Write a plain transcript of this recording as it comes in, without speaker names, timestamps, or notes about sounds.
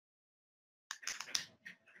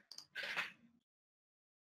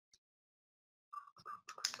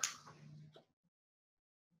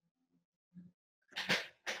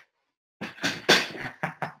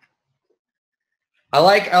I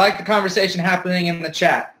like the conversation happening in the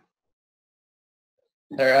chat.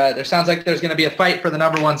 There sounds like there's going to be a fight for the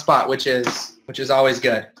 #1 spot, which is always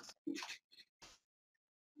good.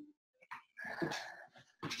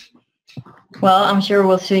 Well, I'm sure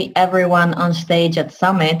we'll see everyone on stage at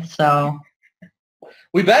Summit, so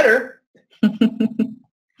we better.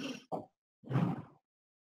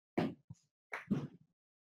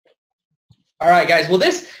 All right, guys. Well,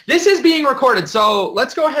 this is being recorded, so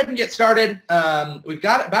let's go ahead and get started. We've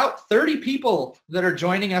got about 30 people that are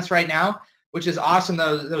joining us right now, which is awesome.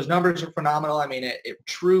 Those numbers are phenomenal. I mean, it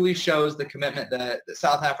truly shows the commitment that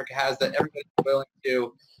South Africa has, that everybody's willing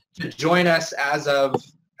to join us as of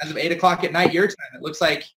 8 o'clock at night your time. It looks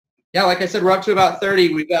like, yeah, like I said, we're up to about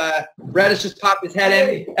 30. We've Redis just popped his head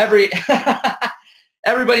in.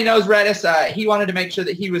 Everybody knows Redis. He wanted to make sure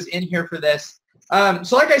that he was in here for this.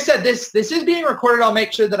 So like I said, this is being recorded. I'll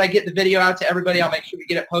make sure that I get the video out to everybody. I'll make sure we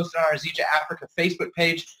get it posted on our Zija Africa Facebook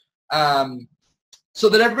page, so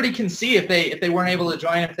that everybody can see if they weren't able to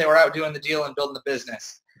join, if they were out doing the deal and building the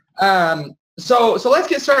business. So let's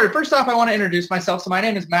get started. First off, I want to introduce myself. So my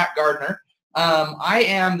name is Matt Gardner. I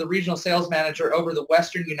am the regional sales manager over the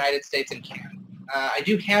Western United States and Canada. I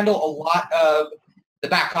do handle a lot of the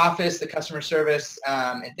back office, the customer service,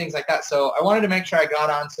 and things like that. So I wanted to make sure I got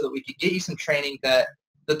on so that we could get you some training that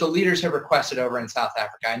the leaders have requested over in South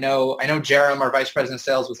Africa. I know Jerem, our Vice President of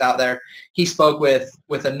Sales, was out there. He spoke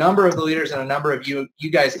with a number of the leaders and a number of you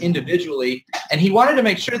guys individually, and he wanted to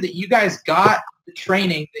make sure that you guys got the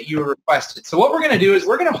training that you requested. So what we're going to do is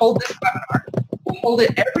we're going to hold this webinar. We'll hold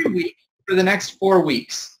it every week for the next 4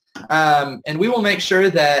 weeks, and we will make sure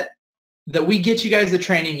that we get you guys the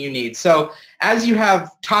training you need. So as you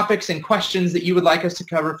have topics and questions that you would like us to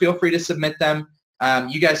cover, feel free to submit them.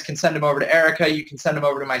 You guys can send them over to Erica. You can send them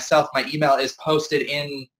over to myself. My email is posted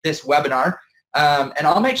in this webinar, and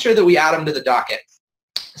I'll make sure that we add them to the docket.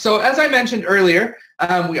 So as I mentioned earlier,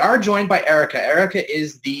 we are joined by Erica. Erica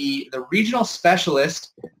is the regional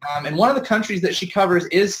specialist, and one of the countries that she covers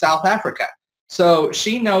is South Africa. So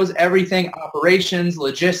she knows everything, operations,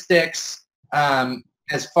 logistics,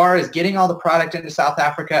 as far as getting all the product into South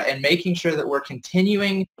Africa and making sure that we're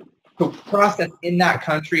continuing to process in that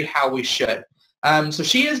country how we should. So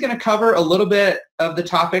she is going to cover a little bit of the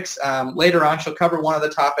topics. Later on, she'll cover one of the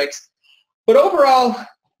topics. But overall,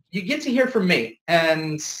 you get to hear from me,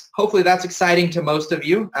 and hopefully that's exciting to most of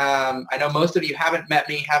you. I know most of you haven't met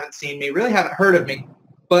me, haven't seen me, really haven't heard of me.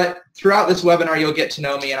 But throughout this webinar, you'll get to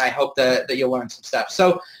know me, and I hope that you'll learn some stuff.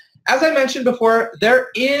 So as I mentioned before, there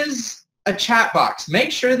is a chat box.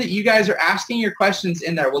 Make sure that you guys are asking your questions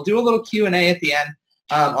in there. We'll do a little Q&A at the end.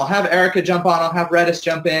 I'll have Erica jump on. I'll have Redis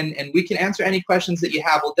jump in, and we can answer any questions that you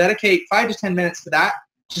have. We'll dedicate 5 to 10 minutes to that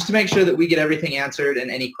just to make sure that we get everything answered and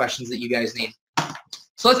any questions that you guys need.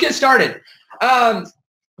 So let's get started.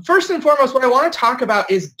 First and foremost, what I want to talk about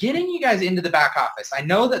is getting you guys into the back office. I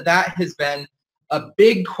know that has been a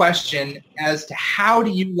big question as to how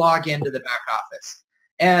do you log into the back office.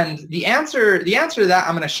 And the answer to that,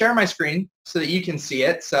 I'm going to share my screen so that you can see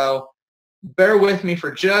it. So bear with me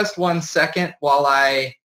for just 1 second while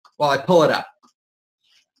I pull it up.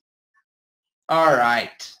 All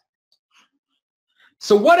right.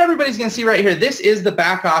 So what everybody's going to see right here, this is the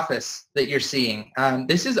back office that you're seeing.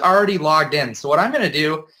 This is already logged in. So what I'm going to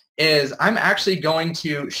do is I'm actually going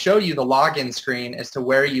to show you the login screen as to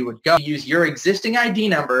where you would go. Use your existing ID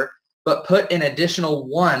number, but put an additional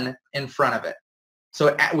 1 in front of it.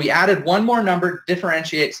 So we added one more number to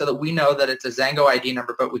differentiate so that we know that it's a Zango ID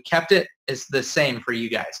number, but we kept it as the same for you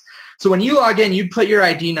guys. So when you log in, you put your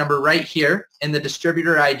ID number right here in the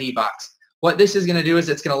distributor ID box. What this is going to do is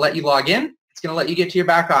it's going to let you log in. It's going to let you get to your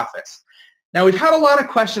back office. Now, we've had a lot of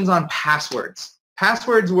questions on passwords.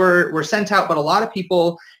 Passwords were sent out, but a lot of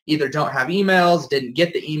people either don't have emails, didn't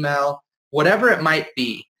get the email, whatever it might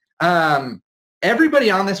be. Everybody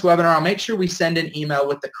on this webinar, I'll make sure we send an email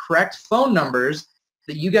with the correct phone numbers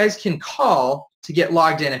that you guys can call to get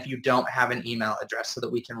logged in if you don't have an email address, so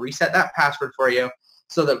that we can reset that password for you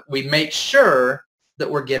so that we make sure that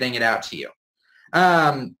we're getting it out to you.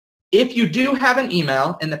 If you do have an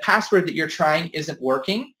email and the password that you're trying isn't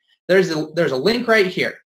working, there's a link right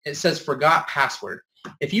here. It says forgot password.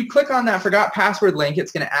 If you click on that forgot password link,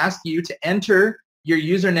 it's going to ask you to enter your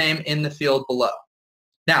username in the field below.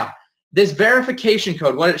 Now, this verification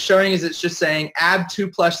code, what it's showing is it's just saying add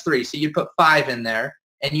 2 + 3. So you put 5 in there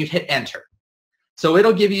and you hit enter. So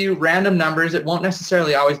it'll give you random numbers. It won't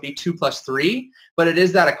necessarily always be 2 + 3, but it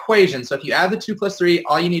is that equation. So if you add the 2 + 3,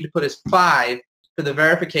 all you need to put is 5 for the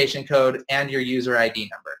verification code and your user ID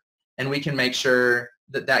number. And we can make sure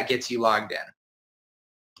that that gets you logged in.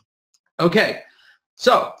 Okay,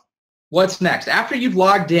 so what's next? After you've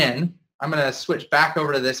logged in, I'm going to switch back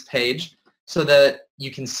over to this page so that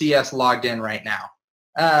you can see us logged in right now.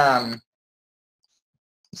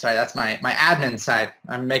 Sorry, that's my admin side.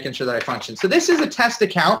 I'm making sure that I function. So this is a test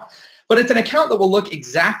account, but it's an account that will look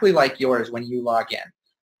exactly like yours when you log in.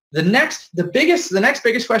 The next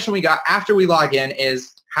biggest question we got after we log in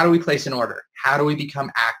is, how do we place an order? How do we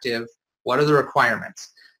become active? What are the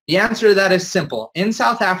requirements? The answer to that is simple. In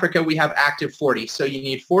South Africa, we have active 40, so you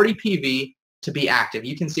need 40 PV to be active.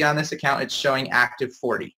 You can see on this account it's showing active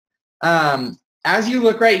 40. As you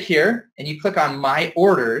look right here and you click on My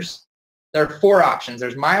Orders, there are 4 options.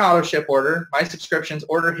 There's My Auto Ship Order, My Subscriptions,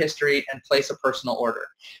 Order History, and Place a Personal Order.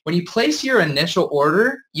 When you place your initial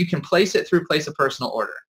order, you can place it through Place a Personal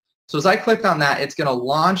Order. So as I click on that, it's going to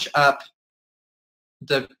launch up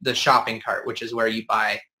the shopping cart, which is where you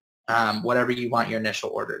buy whatever you want your initial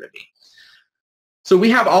order to be. So we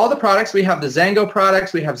have all the products. We have the Zango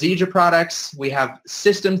products. We have Zija products. We have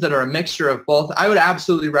systems that are a mixture of both. I would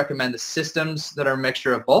absolutely recommend the systems that are a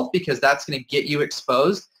mixture of both because that's going to get you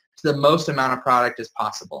exposed to the most amount of product as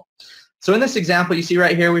possible. So in this example, you see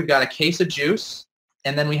right here, we've got a case of juice,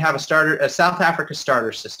 and then we have a South Africa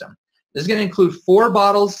starter system. This is going to include 4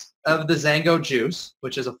 bottles of the Zango juice,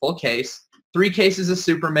 which is a full case, 3 cases of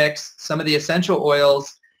Super Mix, some of the essential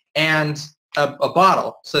oils, and a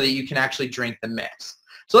bottle so that you can actually drink the mix.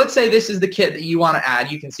 So let's say this is the kit that you want to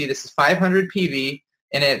add. You can see this is 500 PV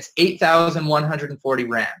and it's 8,140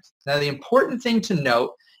 rands. Now the important thing to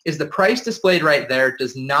note is the price displayed right there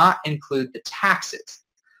does not include the taxes.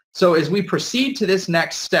 So as we proceed to this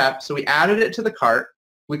next step, so we added it to the cart,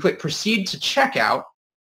 we click proceed to checkout,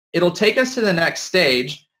 it'll take us to the next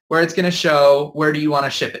stage where it's going to show where do you want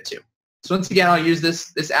to ship it to. So once again, I'll use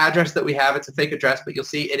this address that we have. It's a fake address, but you'll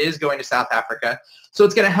see it is going to South Africa. So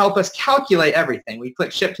it's going to help us calculate everything. We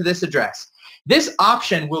click ship to this address. This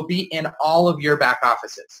option will be in all of your back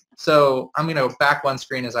offices. So I'm going to back one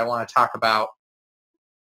screen as I want to talk about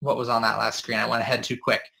what was on that last screen. I went ahead too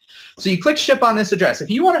quick. So you click ship on this address.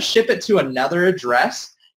 If you want to ship it to another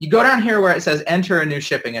address, you go down here where it says enter a new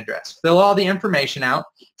shipping address. Fill all the information out.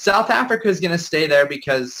 South Africa is going to stay there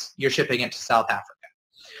because you're shipping it to South Africa.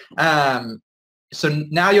 So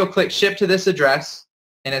now you'll click ship to this address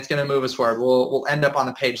and it's going to move us forward. We'll end up on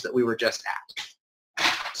the page that we were just at.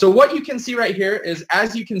 So what you can see right here is,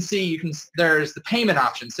 as you can see, there's the payment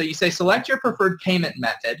option. So you say select your preferred payment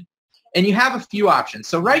method and you have a few options.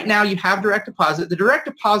 So right now you have direct deposit. The direct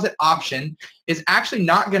deposit option is actually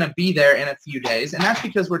not going to be there in a few days, and that's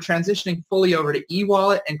because we're transitioning fully over to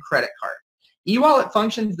e-wallet and credit card. E-wallet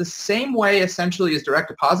functions the same way essentially as direct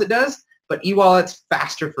deposit does, but e-wallet's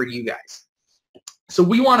faster for you guys. So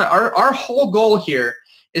we want to, our whole goal here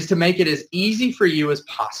is to make it as easy for you as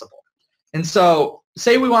possible. And so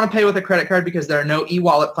say we want to pay with a credit card because there are no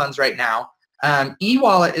e-wallet funds right now.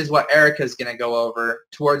 E-wallet is what Erica is going to go over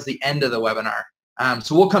towards the end of the webinar.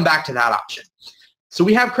 So we'll come back to that option. So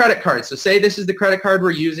we have credit cards. So say this is the credit card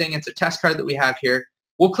we're using. It's a test card that we have here.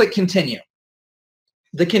 We'll click continue.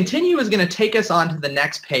 The continue is going to take us on to the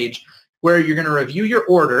next page where you're going to review your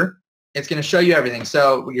order. It's going to show you everything.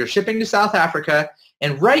 So you're shipping to South Africa,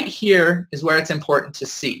 and right here is where it's important to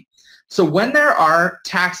see. So when there are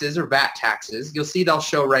taxes or VAT taxes, you'll see they'll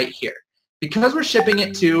show right here. Because we're shipping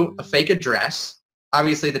it to a fake address,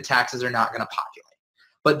 obviously the taxes are not going to populate,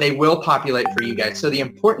 but they will populate for you guys. So the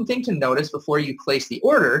important thing to notice before you place the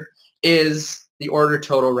order is the order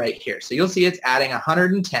total right here. So you'll see it's adding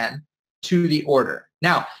 110 to the order.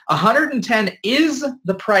 Now, 110 is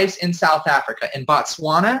the price in South Africa. In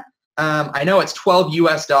Botswana, I know it's $12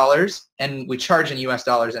 US, and we charge in US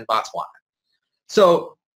dollars in Botswana.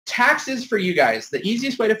 So taxes for you guys, the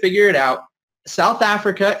easiest way to figure it out, South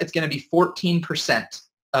Africa, it's going to be 14%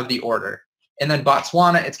 of the order. And then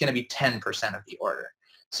Botswana, it's going to be 10% of the order.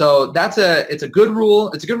 So it's a good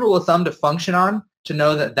rule. It's a good rule of thumb to function on, to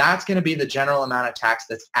know that that's going to be the general amount of tax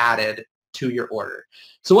that's added to your order.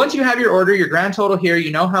 So once you have your order, your grand total here,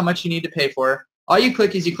 you know how much you need to pay for. All you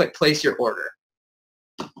click is you click place your order.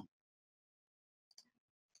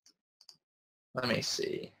 Let me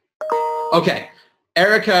see. Okay,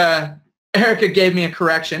 Erica gave me a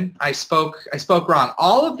correction. I spoke wrong.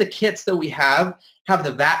 All of the kits that we have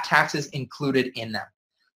the VAT taxes included in them.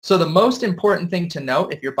 So the most important thing to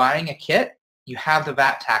note, if you're buying a kit, you have the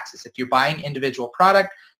VAT taxes. If you're buying individual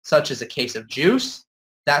product, such as a case of juice,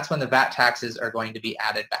 that's when the VAT taxes are going to be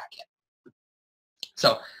added back in.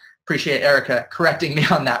 So appreciate Erica correcting me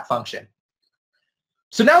on that function.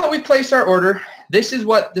 So now that we've placed our order, this is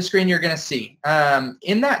what the screen you're going to see.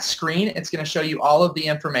 In that screen, it's going to show you all of the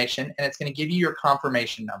information, and it's going to give you your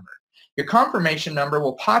confirmation number. your confirmation number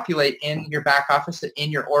will populate in your back office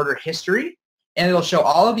in your order history, and it'll show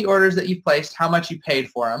all of the orders that you placed, how much you paid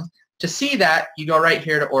for them. To see that, you go right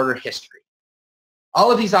here to order history.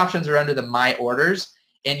 All of these options are under the My Orders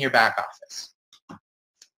in your back office.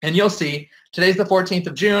 And you'll see, today's the 14th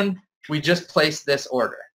of June. We just placed this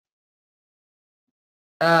order.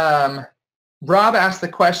 Rob asked the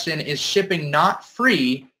question, is shipping not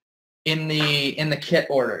free in the kit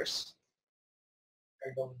orders?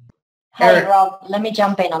 Hi, Rob. Let me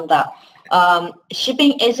jump in on that.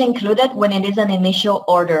 Shipping is included when it is an initial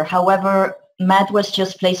order. However, Matt was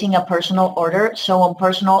just placing a personal order, so on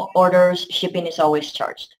personal orders, shipping is always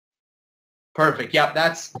charged. Perfect. Yep,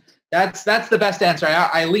 that's the best answer.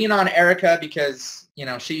 I lean on Erica because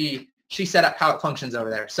she set up how it functions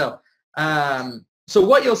over there. So so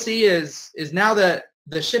what you'll see is now that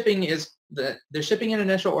the shipping in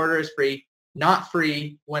initial order is free, not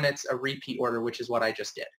free when it's a repeat order, which is what I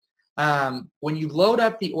just did. When you load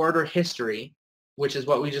up the order history, which is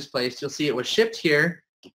what we just placed, you'll see it was shipped here.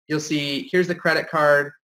 You'll see here's the credit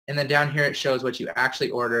card, and then down here it shows what you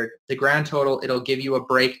actually ordered. The grand total, it'll give you a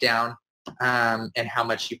breakdown and how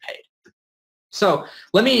much you paid. So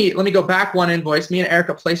let me go back one invoice. Me and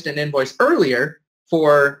Erica placed an invoice earlier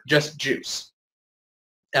for just juice,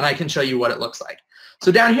 and I can show you what it looks like.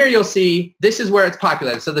 So down here you'll see this is where it's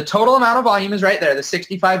populated. So the total amount of volume is right there, the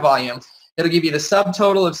 65 volume. It'll give you the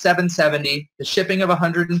subtotal of 770, the shipping of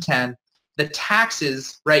 110, the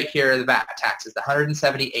taxes right here, the VAT taxes, the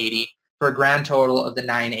 170.80 for a grand total of the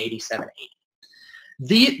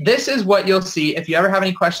 987.80. This is what you'll see if you ever have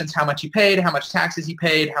any questions, how much you paid, how much taxes you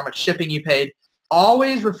paid, how much shipping you paid.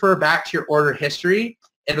 Always refer back to your order history.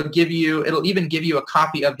 It'll even give you a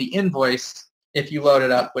copy of the invoice if you load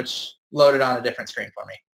it up, which loaded on a different screen for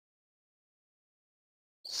me.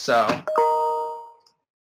 So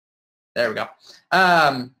there we go.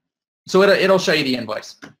 So it'll show you the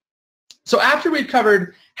invoice. So after we've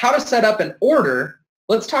covered how to set up an order,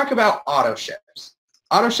 let's talk about auto ships.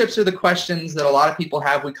 Auto ships are the questions that a lot of people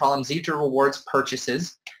have. We call them Zija Rewards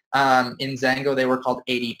purchases. In Zango, they were called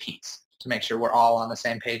ADPs, to make sure we're all on the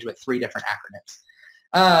same page with 3 different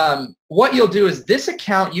acronyms. What you'll do is this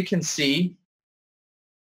account you can see.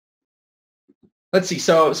 Let's see.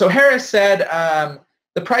 So Harris said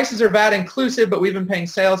the prices are VAT inclusive, but we've been paying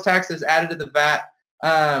sales taxes added to the VAT.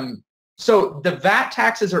 So the VAT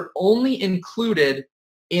taxes are only included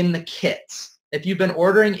in the kits. If you've been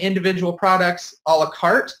ordering individual products a la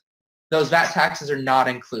carte, those VAT taxes are not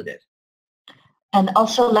included. And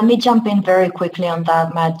also, let me jump in very quickly on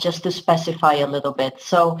that, Matt, just to specify a little bit.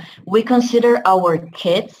 So we consider our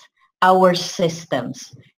kits our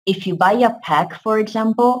systems. If you buy a pack, for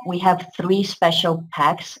example, we have 3 special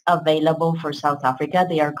packs available for South Africa.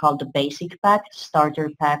 They are called the Basic Pack, Starter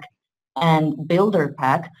Pack, and Builder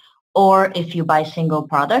Pack. Or if you buy single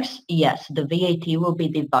products, yes, the VAT will be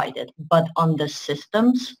divided. But on the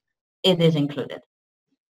systems, it is included.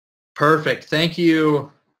 Perfect. Thank you.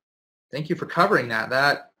 Thank you for covering that.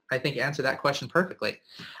 That, I think, answered that question perfectly.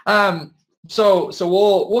 So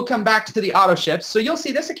we'll come back to the auto ships. So you'll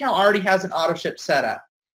see this account already has an auto ship set up.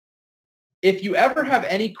 If you ever have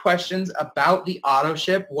any questions about the auto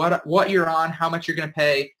ship, what you're on, how much you're going to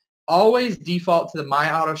pay, always default to the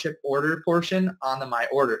My Auto Ship order portion on the My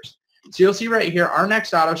Orders. So you'll see right here, our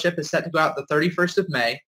next auto ship is set to go out the 31st of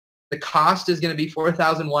May. The cost is going to be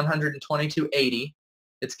 $4,122.80.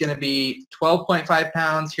 It's going to be 12.5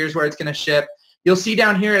 pounds. Here's where it's going to ship. You'll see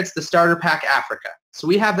down here, it's the Starter Pack Africa. So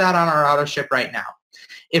we have that on our auto ship right now.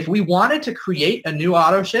 If we wanted to create a new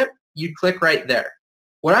auto ship, you'd click right there.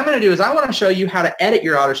 What I'm going to do is I want to show you how to edit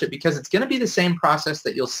your auto ship because it's going to be the same process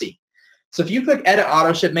that you'll see. So if you click Edit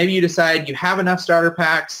Auto Ship, maybe you decide you have enough starter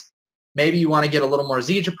packs, maybe you want to get a little more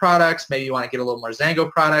Zija products, maybe you want to get a little more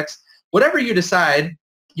Zango products. Whatever you decide,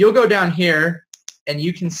 you'll go down here and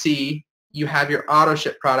you can see you have your auto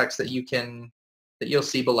ship products that you'll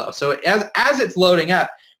see below. So as it's loading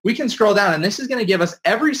up, we can scroll down, and this is going to give us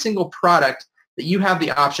every single product that you have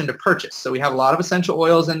the option to purchase. So we have a lot of essential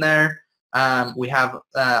oils in there. We have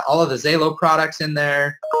all of the Zalo products in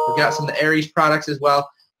there. We've got some of the Aries products as well.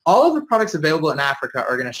 All of the products available in Africa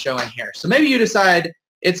are going to show in here. So maybe you decide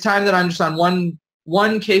it's time that I'm just on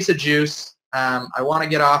one case of juice. I want to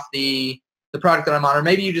get off the product that I'm on, or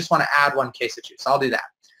maybe you just want to add 1 case of juice. I'll do that.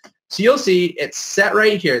 So you'll see it's set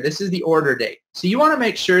right here. This is the order date. So you want to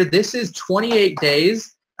make sure this is 28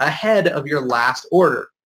 days ahead of your last order.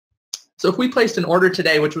 So if we placed an order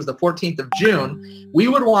today, which was the 14th of June, we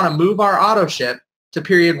would want to move our auto ship to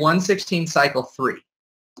period 116 cycle 3.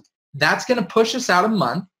 That's going to push us out a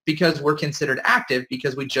month because we're considered active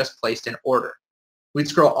because we just placed an order. We'd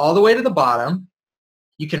scroll all the way to the bottom.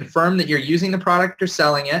 You confirm that you're using the product or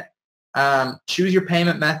selling it. Choose your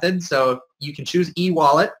payment method. So you can choose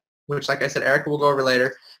e-wallet, which, like I said, Erica will go over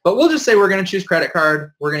later. But we'll just say we're going to choose credit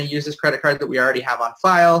card. We're going to use this credit card that we already have on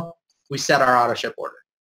file. We set our auto ship order.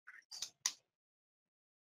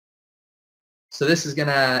 So this is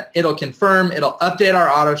it'll confirm, it'll update our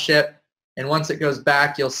auto ship, and once it goes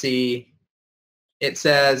back, you'll see it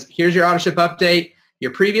says, here's your auto ship update.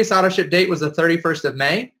 Your previous auto ship date was the 31st of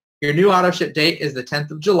May. Your new auto ship date is the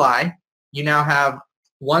 10th of July. You now have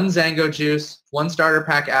 1 Zango juice, 1 starter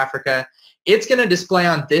pack Africa. It's going to display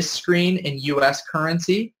on this screen in US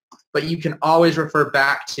currency, but you can always refer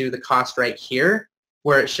back to the cost right here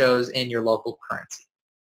where it shows in your local currency.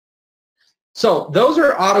 So those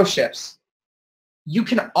are auto ships. You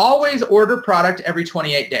can always order product every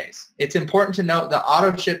 28 days. It's important to note the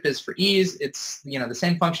auto ship is for ease. It's the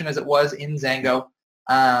same function as it was in Zango.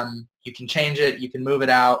 You can change it. You can move it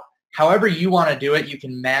out. However you want to do it, you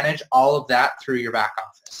can manage all of that through your back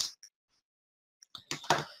office.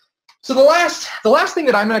 So the last thing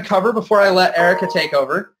that I'm going to cover before I let Erica take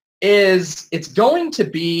over is it's going to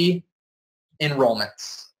be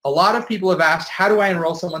enrollments. A lot of people have asked, how do I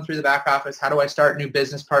enroll someone through the back office? How do I start new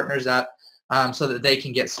business partners up so that they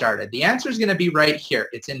can get started? The answer is going to be right here.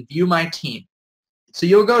 It's in View My Team. So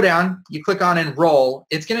you'll go down, you click on Enroll.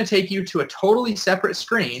 It's going to take you to a totally separate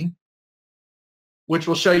screen, which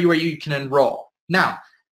will show you where you can enroll. Now,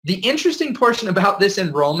 the interesting portion about this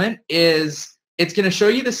enrollment is it's going to show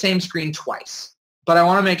you the same screen twice. But I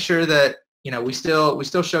want to make sure that we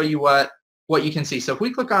still show you what you can see. So if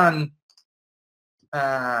we click on,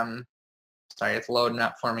 sorry, it's loading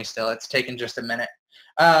up for me still. It's taking just a minute.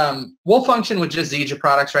 We'll function with just Zija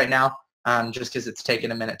products right now, just because it's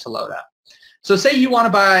taking a minute to load up. So say you want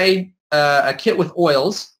to buy a kit with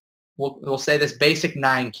oils. We'll say this basic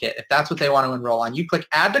 9 kit, if that's what they want to enroll on. You click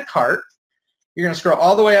Add to Cart. You're going to scroll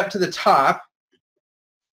all the way up to the top,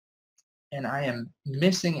 and I am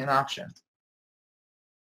missing an option.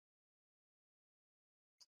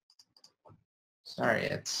 Sorry,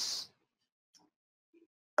 it's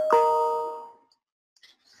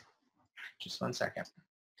just 1 second.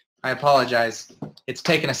 I apologize. It's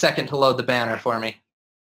taken a second to load the banner for me.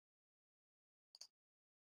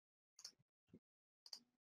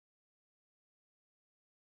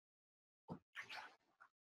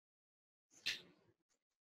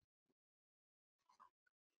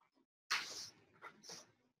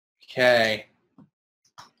 Okay.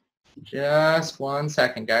 Just 1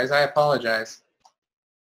 second, guys. I apologize.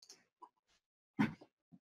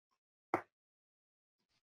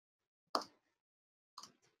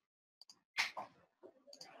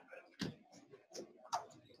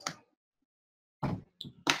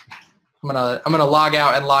 I'm gonna log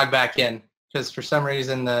out and log back in because for some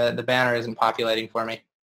reason the banner isn't populating for me.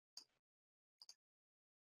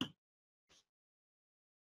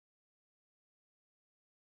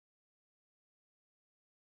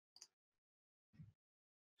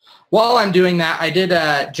 While I'm doing that, I did.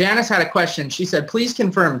 Janice had a question. She said, "Please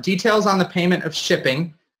confirm details on the payment of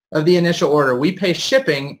shipping of the initial order. We pay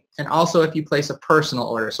shipping, and also if you place a personal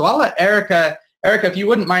order." So I'll let Erica. Erica, if you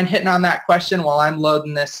wouldn't mind hitting on that question while I'm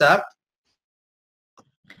loading this up.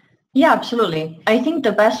 Yeah, absolutely. I think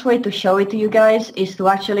the best way to show it to you guys is to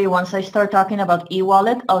actually, once I start talking about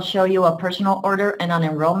e-wallet, I'll show you a personal order and an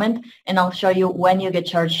enrollment, and I'll show you when you get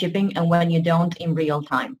charged shipping and when you don't in real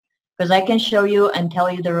time. Because I can show you and tell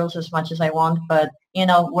you the rules as much as I want, but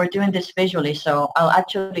we're doing this visually, so I'll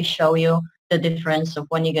actually show you the difference of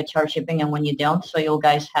when you get charged shipping and when you don't, so you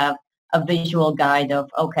guys have a visual guide of,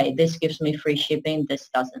 okay, this gives me free shipping, this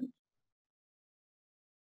doesn't.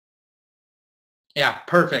 Yeah,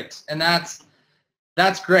 perfect. And that's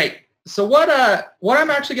great. So what I'm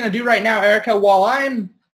actually going to do right now, Erica, while I'm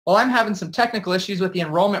having some technical issues with the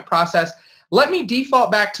enrollment process, let me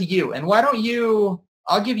default back to you. And why don't you?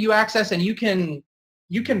 I'll give you access, and you can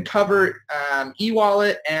cover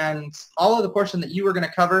e-wallet and all of the portion that you were going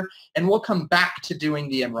to cover, and we'll come back to doing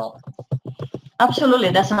the enrollment. Absolutely,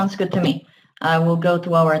 that sounds good to me. I will go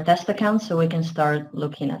to our test account so we can start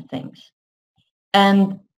looking at things.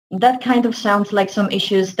 And that kind of sounds like some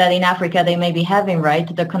issues that in Africa they may be having,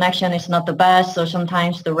 right? The connection is not the best, so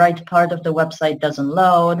sometimes the right part of the website doesn't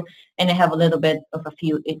load, and they have a little bit of a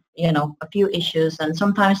few issues, and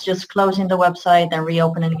sometimes just closing the website and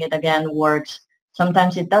reopening it again works.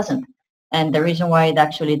 Sometimes it doesn't. And the reason why it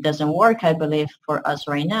actually doesn't work, I believe, for us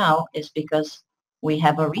right now is because we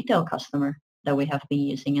have a retail customer that we have been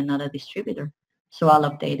using, another distributor. So I'll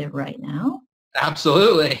update it right now.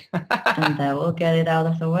 Absolutely. And that will get it out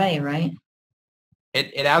of the way, right?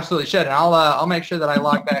 It absolutely should. And I'll make sure that I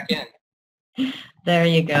log back in. There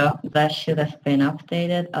you go. That should have been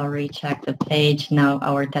updated. I'll recheck the page. Now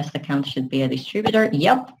our test account should be a distributor.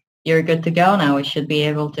 Yep, you're good to go now. We should be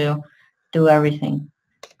able to do everything.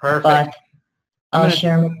 Perfect. But I'll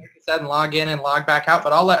share. Like I said, and log in and log back out,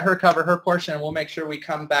 but I'll let her cover her portion and we'll make sure we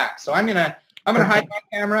come back. So I'm gonna hide my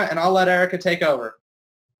camera and I'll let Erica take over.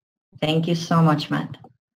 Thank you so much, Matt.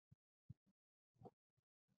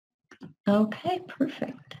 Okay,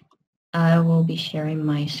 perfect. I will be sharing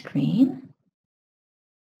my screen.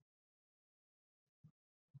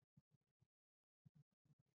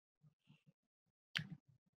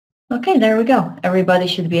 Okay, there we go. Everybody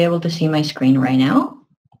should be able to see my screen right now.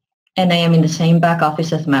 And I am in the same back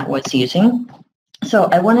office as Matt was using. So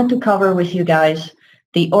I wanted to cover with you guys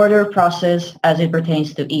the order process as it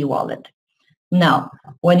pertains to e-wallet. Now,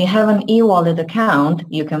 when you have an e-wallet account,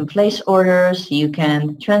 you can place orders, you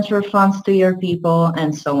can transfer funds to your people,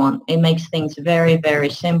 and so on. It makes things very, very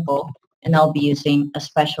simple, and I'll be using a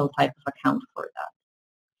special type of account for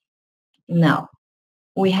that. Now,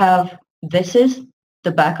 this is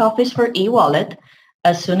the back office for e-wallet.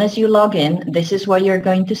 As soon as you log in, this is what you're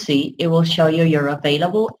going to see. It will show you your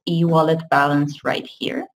available e-wallet balance right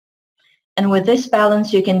here. And with this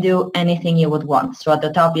balance, you can do anything you would want. So at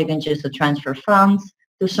the top, you can choose to transfer funds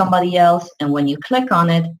to somebody else. And when you click on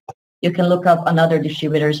it, you can look up another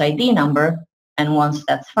distributor's ID number. And once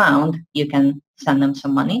that's found, you can send them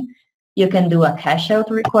some money. You can do a cash out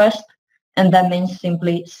request. And that means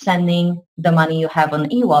simply sending the money you have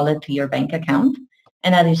on e-wallet to your bank account.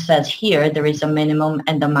 And as it says here, there is a minimum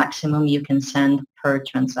and a maximum you can send per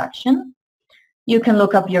transaction. You can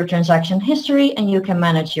look up your transaction history and you can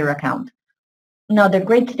manage your account. Now, the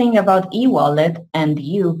great thing about e-wallet and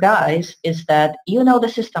you guys is that you know the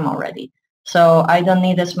system already. So I don't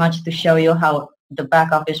need as much to show you how the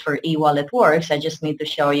back office for e-wallet works. I just need to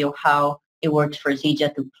show you how it works for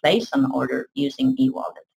Zija to place an order using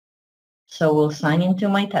e-wallet. So we'll sign into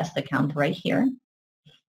my test account right here.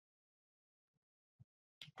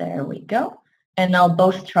 There we go. And I'll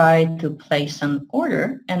both try to place an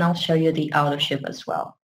order and I'll show you the auto ship as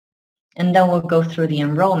well. And then we'll go through the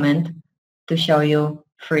enrollment to show you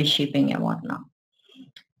free shipping and whatnot.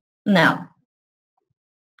 Now,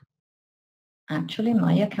 actually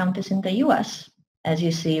my account is in the US. As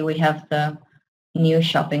you see, we have the new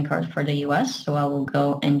shopping cart for the US. So I will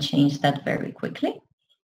go and change that very quickly.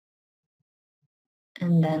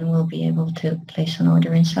 And then we'll be able to place an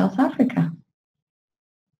order in South Africa.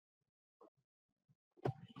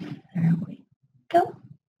 There we go.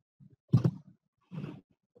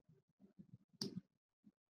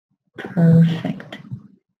 Perfect.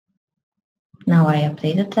 Now I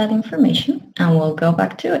updated that information and we'll go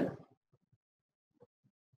back to it.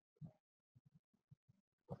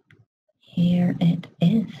 Here it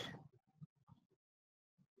is.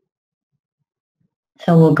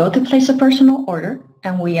 So we'll go to place a personal order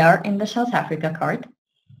and we are in the South Africa card.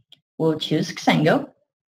 We'll choose Xango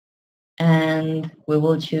and we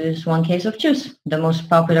will choose one case of juice, the most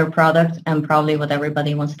popular product and probably what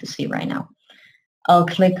everybody wants to see right now. I'll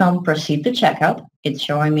click on proceed to checkout. It's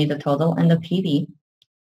showing me the total and the PV.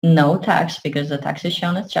 No tax because the tax is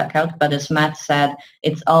shown as checkout, but as Matt said,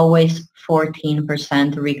 it's always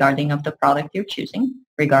 14% regarding of the product you're choosing,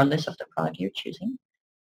 regardless of the product you're choosing.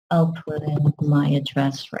 I'll put in my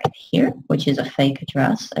address right here, which is a fake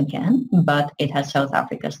address again, but it has South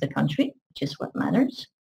Africa as the country, which is what matters.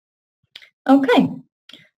 Okay,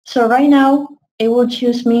 so right now it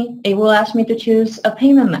will ask me to choose a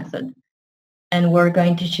payment method. And we're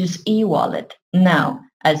going to choose e-wallet. Now,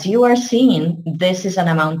 as you are seeing, this is an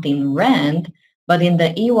amount in rand, but in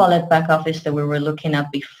the e-wallet back office that we were looking at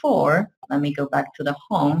before, let me go back to the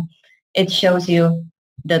home, it shows you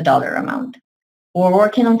the dollar amount. We're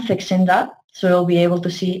working on fixing that, so you'll be able to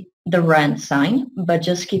see the rand sign, but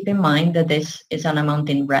just keep in mind that this is an amount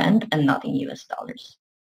in rand and not in US dollars.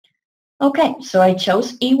 Okay, so I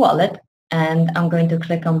chose e-wallet, and I'm going to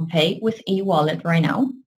click on pay with e-wallet right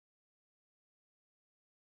now.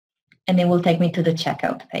 And it will take me to the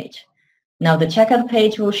checkout page. Now the checkout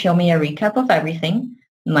page will show me a recap of everything,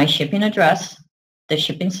 my shipping address, the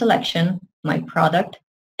shipping selection, my product,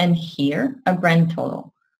 and here a grand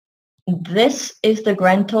total. This is the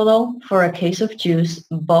grand total for a case of juice,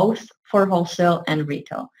 both for wholesale and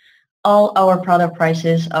retail. All our product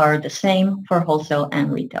prices are the same for wholesale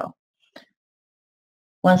and retail.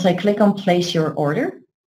 Once I click on place your order,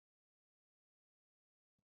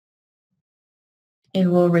 it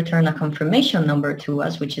will return a confirmation number to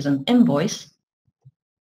us, which is an invoice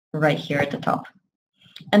right here at the top.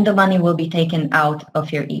 And the money will be taken out of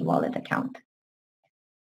your e-wallet account.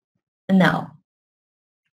 Now,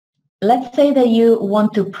 let's say that you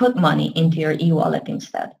want to put money into your e-wallet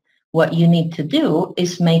instead. What you need to do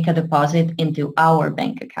is make a deposit into our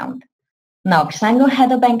bank account. Now, Xango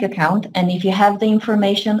had a bank account, and if you have the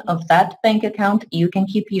information of that bank account, you can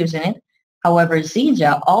keep using it. However,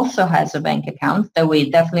 Zija also has a bank account that we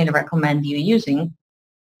definitely recommend you using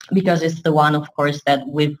because it's the one, of course, that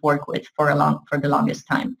we've worked with for the longest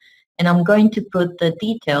time. And I'm going to put the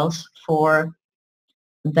details for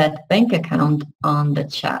that bank account on the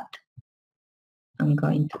chat. I'm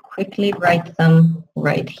going to quickly write them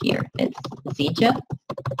right here. It's Zija,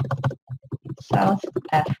 South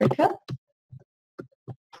Africa,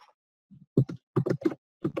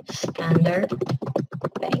 Standard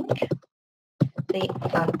Bank. The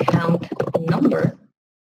account number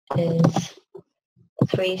is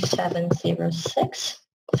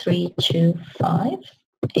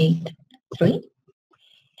 3706-32583.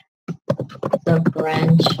 The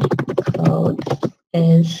branch code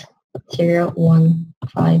is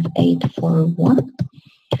 015841.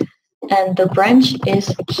 And the branch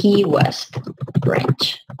is Key West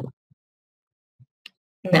branch.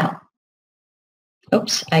 Now,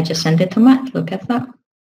 oops, I just sent it to Matt. Look at that.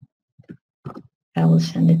 I will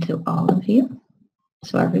send it to all of you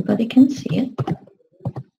so everybody can see it.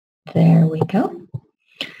 There we go.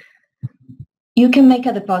 You can make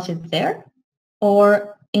a deposit there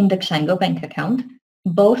or in the Xango bank account.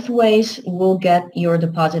 Both ways will get your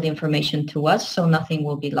deposit information to us, so nothing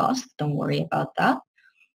will be lost. Don't worry about that.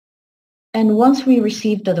 And once we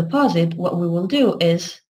receive the deposit, what we will do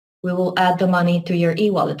is we will add the money to your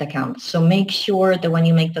e-wallet account. So make sure that when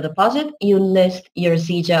you make the deposit, you list your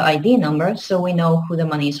Zija ID number so we know who the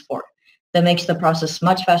money is for. That makes the process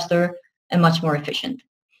much faster and much more efficient.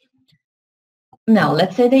 Now,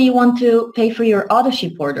 let's say that you want to pay for your auto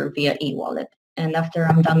ship order via e-wallet. And after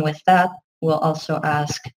I'm done with that, we'll also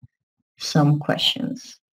ask some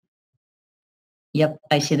questions. Yep,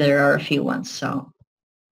 I see there are a few ones, so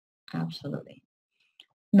absolutely.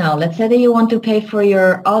 Now, let's say that you want to pay for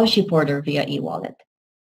your auto ship order via e-wallet.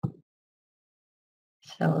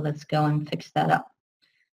 So let's go and fix that up.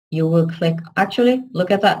 You will click, actually, look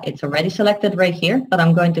at that. It's already selected right here, but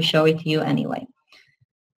I'm going to show it to you anyway.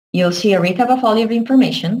 You'll see a recap of all your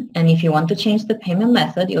information, and if you want to change the payment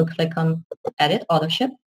method, you'll click on Edit Auto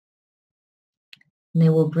Ship. And it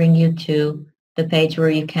will bring you to the page where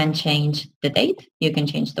you can change the date, you can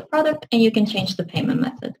change the product, and you can change the payment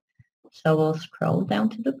method. So we'll scroll down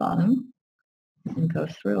to the bottom and go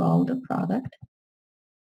through all the product.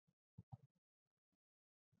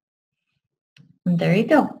 And there you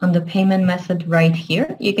go. On the payment method right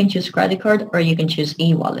here, you can choose credit card or you can choose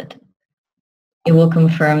e-wallet. It will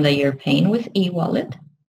confirm that you're paying with e-wallet.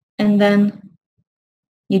 And then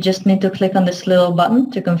you just need to click on this little button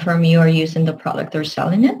to confirm you are using the product or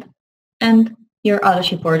selling it. And your auto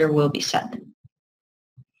ship order will be set.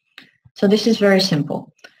 So this is very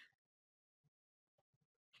simple.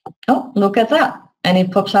 Oh, look at that. And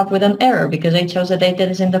it pops up with an error because I chose a date that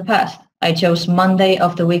is in the past. I chose Monday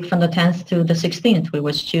of the week from the 10th to the 16th, which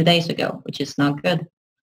was 2 days ago, which is not good.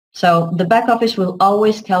 So the back office will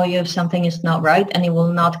always tell you if something is not right, and it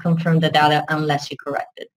will not confirm the data unless you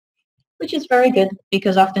correct it, which is very good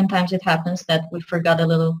because oftentimes it happens that we forgot a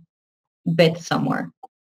little bit somewhere.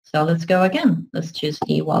 So let's go again. Let's choose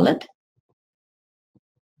e-wallet.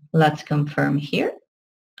 Let's confirm here,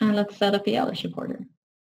 and let's set up the auto ship order.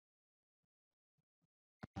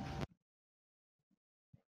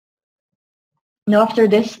 Now after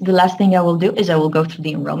this, the last thing I will do is I will go through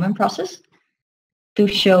the enrollment process to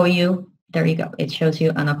show you, there you go, it shows you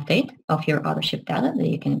an update of your auto ship data that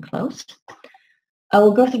you can close. I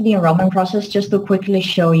will go through the enrollment process just to quickly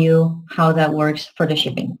show you how that works for the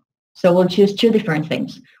shipping. So we'll choose two different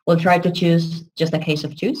things. We'll try to choose just a case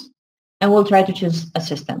of choose, and we'll try to choose a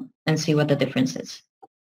system and see what the difference is.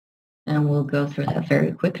 And we'll go through that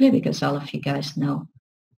very quickly because all of you guys know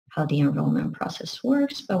how the enrollment process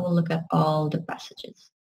works, but we'll look at all the passages.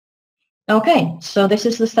 Okay, so this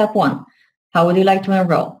is the step one. How would you like to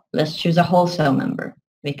enroll? Let's choose a wholesale member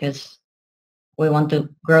because we want to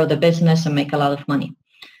grow the business and make a lot of money.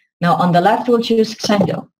 Now on the left, we'll choose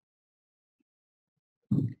Xango.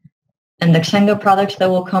 And the Xango products that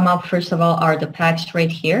will come up, first of all, are the packs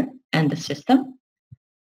right here and the system.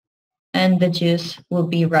 And the juice will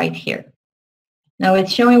be right here. Now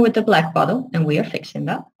it's showing with the black bottle, and we are fixing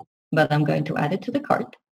that. But I'm going to add it to the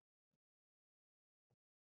cart.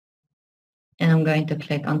 And I'm going to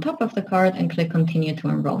click on top of the cart and click Continue to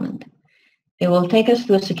Enrollment. It will take us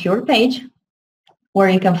to a secure page where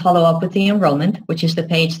you can follow up with the enrollment, which is the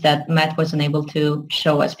page that Matt wasn't able to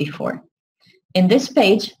show us before. In this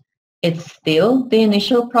page, It's still the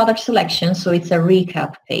initial product selection, so it's a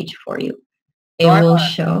recap page for you. It So will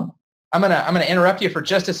show. I'm gonna interrupt you for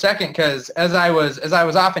just a second, because as I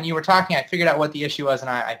was off and you were talking, I figured out what the issue was, and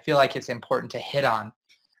I feel like it's important to hit on.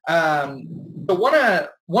 But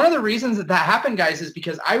one of the reasons that happened, guys, is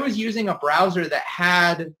because I was using a browser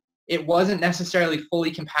that it wasn't necessarily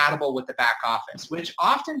fully compatible with the back office, which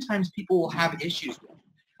oftentimes people will have issues with.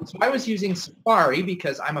 So I was using Safari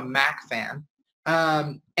because I'm a Mac fan,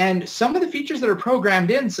 and some of the features that are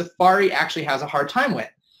programmed in, Safari actually has a hard time with.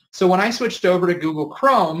 So when I switched over to Google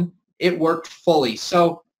Chrome, it worked fully.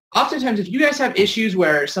 So oftentimes if you guys have issues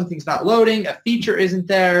where something's not loading, a feature isn't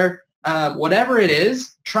there, whatever it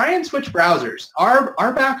is, try and switch browsers.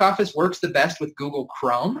 Our back office works the best with Google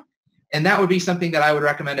Chrome, and that would be something that I would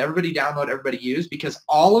recommend everybody download, everybody use, because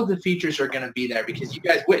all of the features are going to be there, because you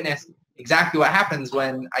guys witnessed exactly what happens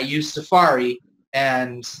when I use Safari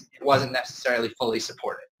and it wasn't necessarily fully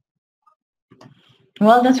supported.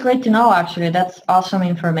 Well, that's great to know, actually. That's awesome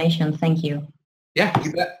information. Thank you. Yeah,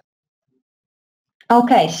 you bet.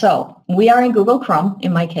 Okay, so we are in Google Chrome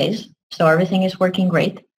in my case, so everything is working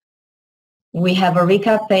great. We have a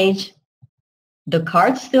recap page. The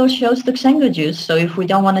card still shows the Xengo juice, so if we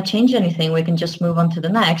don't want to change anything, we can just move on to the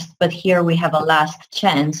next. But here we have a last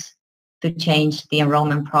chance to change the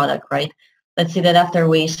enrollment product, right? Let's see that after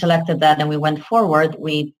we selected that and we went forward,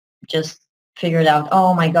 we just figured out,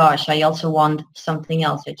 oh my gosh, I also want something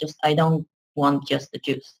else. I don't want just the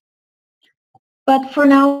juice. But for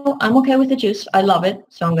now, I'm okay with the juice. I love it.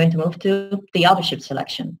 So I'm going to move to the auto-ship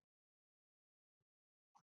selection.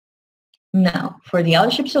 Now, for the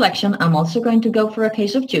auto-ship selection, I'm also going to go for a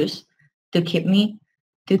case of juice to keep me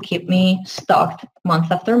stocked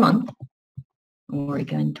month after month. We're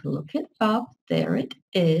going to look it up. There it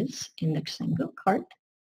is in the Xengo cart.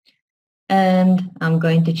 And I'm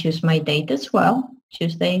going to choose my date as well.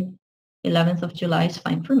 Tuesday, 11th of July is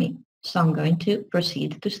fine for me. So I'm going to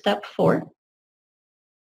proceed to step 4.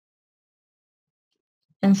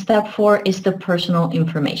 And step 4 is the personal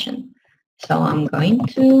information. So I'm going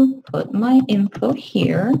to put my info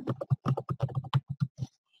here.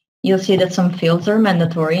 You'll see that some fields are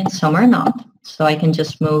mandatory and some are not. So I can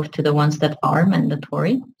just move to the ones that are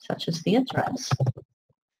mandatory, such as the address.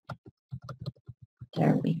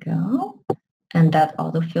 There we go. And that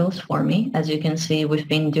autofills for me. As you can see, we've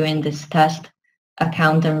been doing this test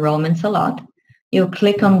account enrollments a lot. You'll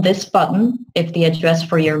click on this button if the address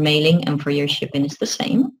for your mailing and for your shipping is the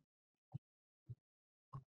same.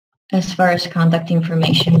 As far as contact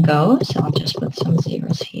information goes, I'll just put some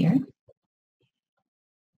zeros here.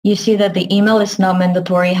 You see that the email is not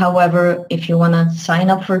mandatory. However, if you want to sign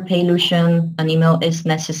up for Paylution, an email is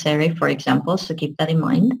necessary, for example, so keep that in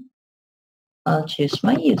mind. I'll choose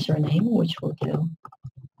my username, which will do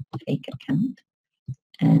fake account,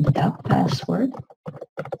 and that password.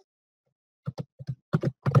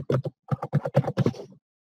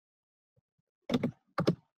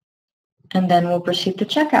 And then we'll proceed to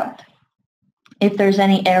checkout. If there's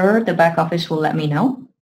any error, the back office will let me know.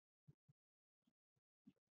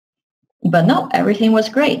 But no, everything was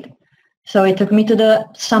great. So it took me to the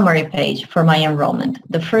summary page for my enrollment.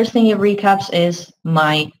 The first thing it recaps is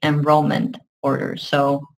my enrollment order.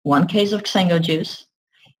 So 1 case of Xengo juice.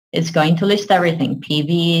 It's going to list everything: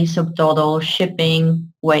 PV, subtotal,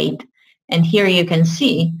 shipping, weight. And here you can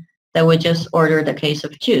see that we just ordered a case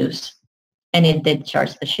of juice. And it did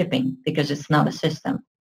charge the shipping because it's not a system.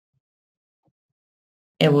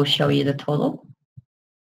 It will show you the total.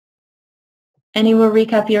 And it will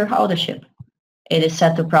recap your auto ship. It is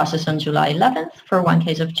set to process on July 11th for 1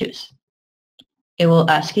 case of juice. It will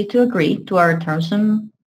ask you to agree to our terms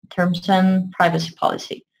and privacy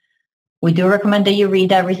policy. We do recommend that you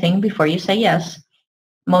read everything before you say yes.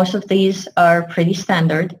 Most of these are pretty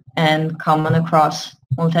standard and common across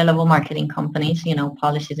multi-level marketing companies,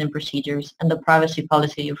 policies and procedures, and the privacy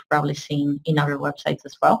policy you've probably seen in other websites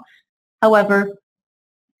as well. However,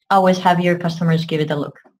 always have your customers give it a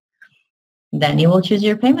look. Then you will choose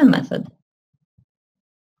your payment method.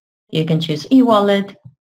 You can choose e-wallet,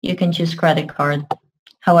 you can choose credit card,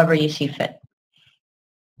 however you see fit.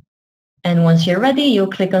 And once you're ready,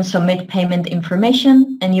 you'll click on Submit Payment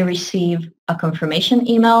Information, and you receive a confirmation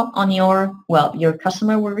email on your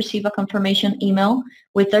customer will receive a confirmation email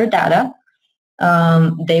with their data.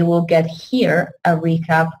 They will get here a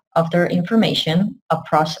recap of their information,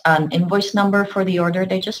 an invoice number for the order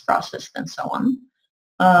they just processed, and so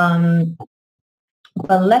on.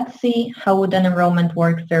 But let's see how would an enrollment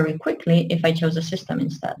work very quickly if I chose a system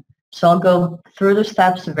instead. So I'll go through the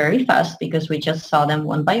steps very fast because we just saw them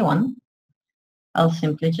one by one. I'll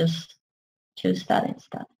simply just choose that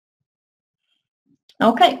instead.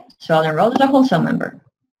 Okay, so I'll enroll as a wholesale member.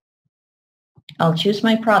 I'll choose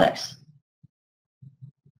my products.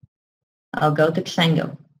 I'll go to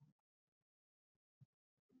Xango.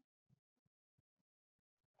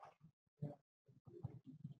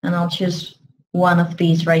 And I'll choose one of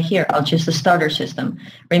these right here. I'll choose the starter system.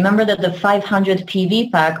 Remember that the 500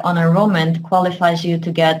 PV pack on enrollment qualifies you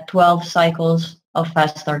to get 12 cycles of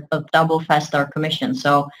double fast start commission.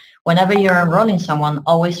 So whenever you're enrolling someone,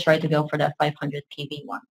 always try to go for that 500 PV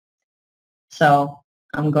one. So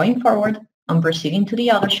I'm going forward. I'm proceeding to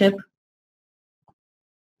the auto-ship.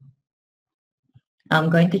 I'm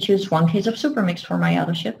going to choose 1 case of Supermix for my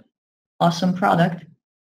auto-ship. Awesome product.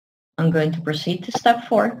 I'm going to proceed to step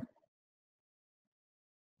 4.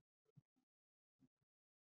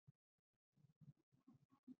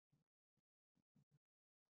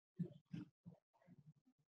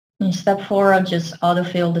 In step 4, I'll just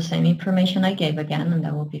autofill the same information I gave again, and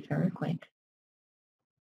that will be very quick.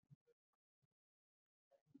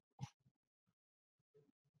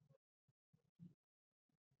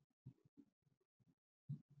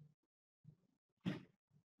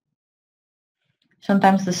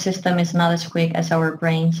 Sometimes the system is not as quick as our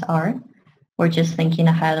brains are. We're just thinking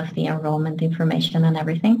ahead of the enrollment information and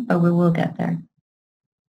everything, but we will get there.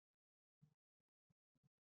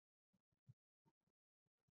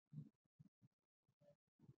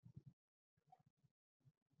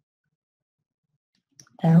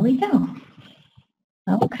 There we go.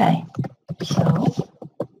 Okay, so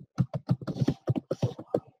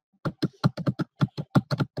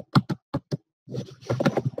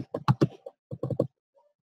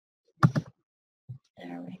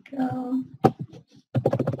there we go.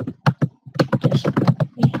 Just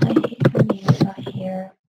put Zija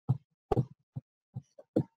here.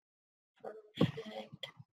 Perfect.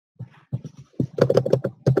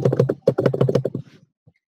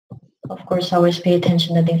 Of course, always pay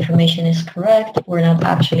attention that the information is correct. We're not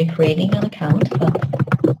actually creating an account, but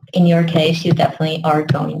in your case, you definitely are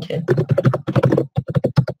going to.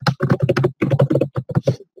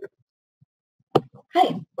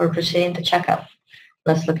 Okay, we're proceeding to checkout.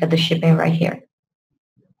 Let's look at the shipping right here.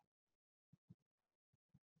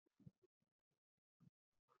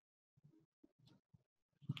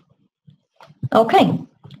 Okay,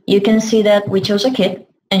 you can see that we chose a kit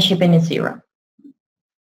and shipping is 0.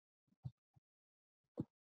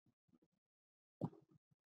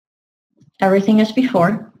 Everything as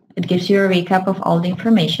before. It gives you a recap of all the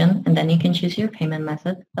information, and then you can choose your payment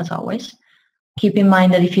method as always. Keep in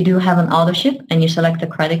mind that if you do have an auto ship and you select a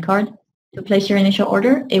credit card to place your initial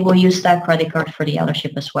order, it will use that credit card for the auto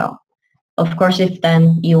ship as well. Of course, if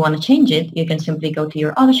then you want to change it, you can simply go to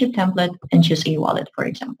your auto ship template and choose e-wallet, for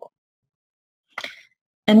example.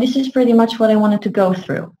 And this is pretty much what I wanted to go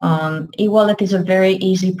through. E-wallet is a very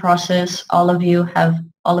easy process. All of you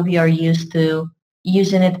are used to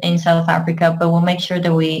using it in South Africa, but we'll make sure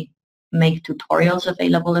that we make tutorials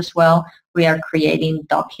available as well. We are creating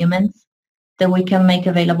documents that we can make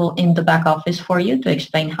available in the back office for you to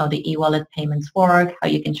explain how the e-wallet payments work, how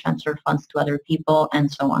you can transfer funds to other people,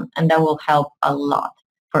 and so on. And that will help a lot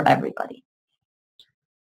for everybody.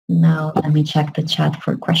 Now, let me check the chat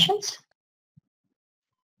for questions.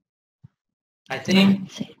 I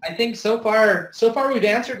think so far we've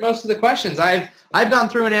answered most of the questions. I've gone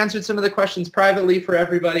through and answered some of the questions privately for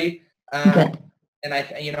everybody. Good. And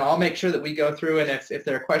I'll make sure that we go through, and if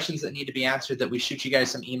there are questions that need to be answered, that we shoot you guys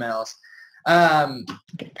some emails. I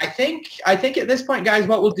think at this point, guys,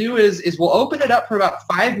 what we'll do is we'll open it up for about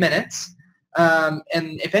 5 minutes. And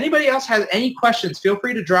if anybody else has any questions, feel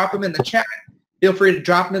free to drop them in the chat. Feel free to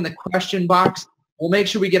drop them in the question box. We'll make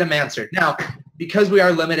sure we get them answered. Now, because we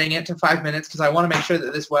are limiting it to 5 minutes, because I want to make sure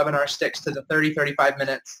that this webinar sticks to the 35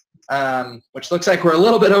 minutes, which looks like we're a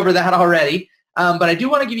little bit over that already. But I do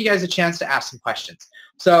want to give you guys a chance to ask some questions.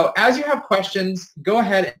 So as you have questions, go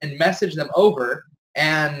ahead and message them over,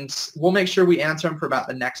 and we'll make sure we answer them for about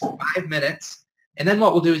the next 5 minutes. And then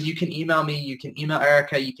what we'll do is you can email me, you can email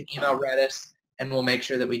Erica, you can email Redis, and we'll make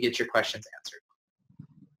sure that we get your questions answered.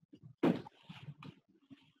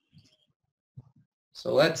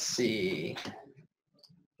 So let's see.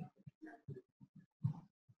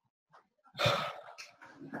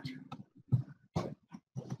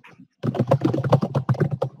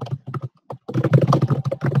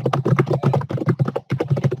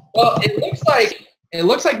 Well, it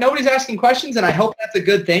looks like nobody's asking questions, and I hope that's a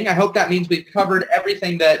good thing. I hope that means we've covered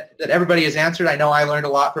everything that everybody has answered. I know I learned a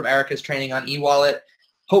lot from Erica's training on eWallet.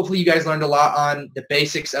 Hopefully you guys learned a lot on the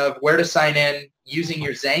basics of where to sign in using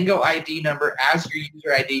your Zango ID number as your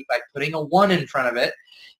user ID by putting a 1 in front of it.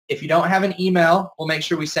 If you don't have an email, we'll make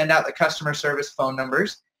sure we send out the customer service phone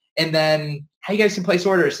numbers. and then how you guys can place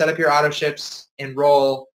orders, set up your auto ships,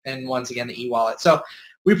 enroll, and once again, the e-wallet. So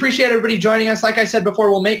we appreciate everybody joining us. Like I said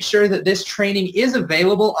before, we'll make sure that this training is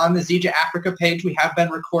available on the Zija Africa page. We have been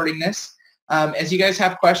recording this. As you guys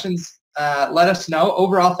have questions, let us know.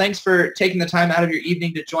 Overall, thanks for taking the time out of your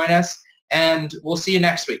evening to join us, and we'll see you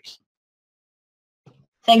next week.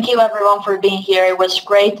 Thank you, everyone, for being here. It was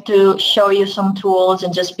great to show you some tools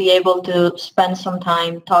and just be able to spend some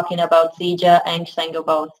time talking about Zija and Xango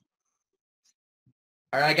both.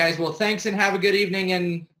 All right, guys. Well, thanks and have a good evening,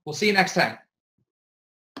 and we'll see you next time.